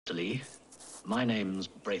Mr. Lee. My name's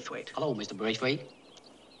Braithwaite. Hello, Mr. Braithwaite.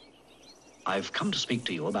 I've come to speak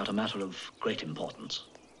to you about a matter of great importance.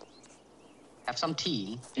 Have some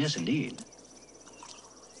tea? Yes, indeed.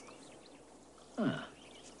 Ah.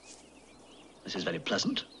 This is very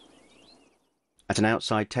pleasant. At an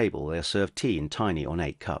outside table, they are served tea in tiny,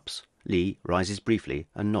 ornate cups. Lee rises briefly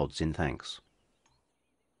and nods in thanks.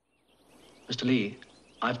 Mr. Lee,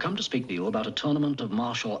 I've come to speak to you about a tournament of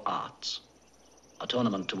martial arts. A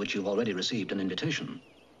tournament to which you've already received an invitation.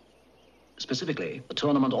 Specifically, a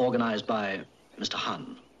tournament organized by Mr.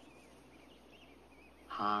 Han.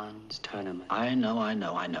 Han's tournament. I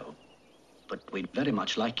know. But we'd very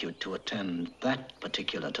much like you to attend that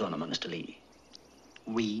particular tournament, Mr. Lee.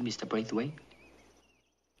 We, Mr. Braithwaite?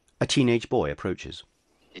 A teenage boy approaches.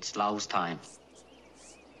 It's Lao's time.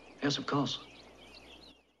 Yes, of course.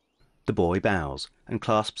 The boy bows and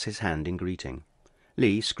clasps his hand in greeting.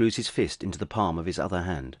 Lee screws his fist into the palm of his other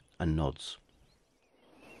hand and nods.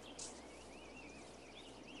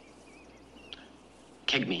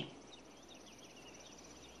 Kick me.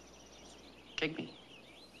 Kick me.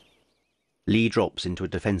 Lee drops into a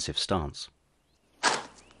defensive stance.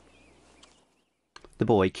 The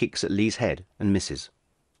boy kicks at Lee's head and misses.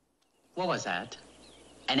 What was that?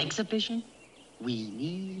 An exhibition? We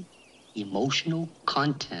need emotional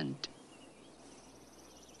content.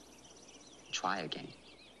 Try again.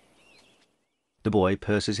 The boy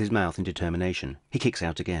purses his mouth in determination. He kicks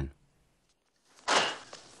out again.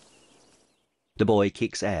 The boy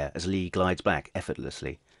kicks air as Lee glides back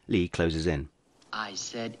effortlessly. Lee closes in. I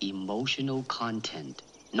said emotional content,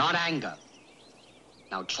 not anger.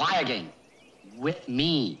 Now try again. With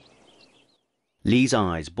me. Lee's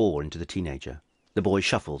eyes bore into the teenager. The boy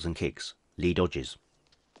shuffles and kicks. Lee dodges.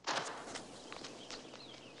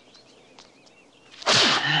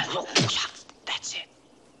 That's it.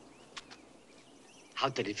 How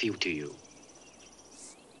did it feel to you?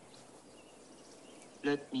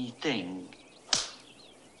 Let me think.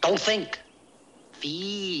 Don't think.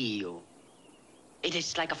 Feel. It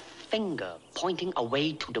is like a finger pointing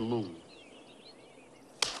away to the moon.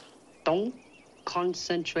 Don't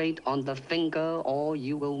concentrate on the finger or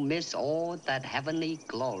you will miss all that heavenly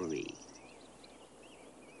glory.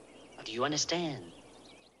 Do you understand?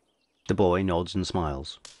 The boy nods and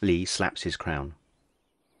smiles. Lee slaps his crown.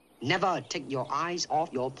 Never take your eyes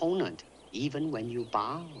off your opponent, even when you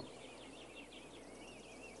bow.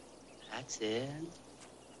 That's it.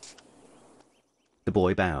 The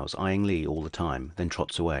boy bows, eyeing Lee all the time, then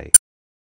trots away.